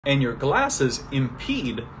and your glasses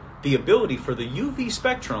impede the ability for the UV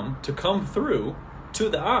spectrum to come through to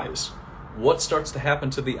the eyes. What starts to happen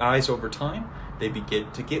to the eyes over time? They begin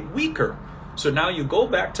to get weaker. So now you go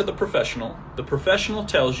back to the professional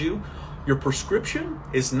tells you your prescription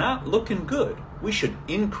is not looking good. We should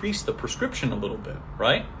increase the prescription a little bit,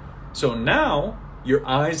 right? So now your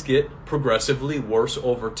eyes get progressively worse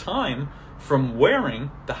over time from wearing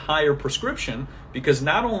the higher prescription, because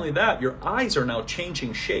not only that, your eyes are now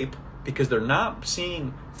changing shape because they're not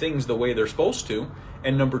seeing things the way they're supposed to.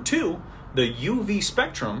 And number two, the UV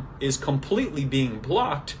spectrum is completely being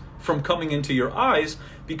blocked from coming into your eyes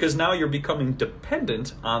because now you're becoming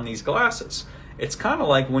dependent on these glasses. It's kind of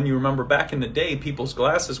like when you remember back in the day, people's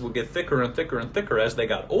glasses would get thicker and thicker and thicker as they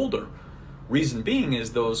got older. Reason being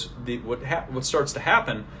is what starts to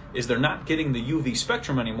happen is they're not getting the UV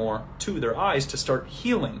spectrum anymore to their eyes to start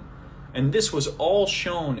healing. And this was all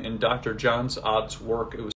shown in Dr. John Ott's work. It was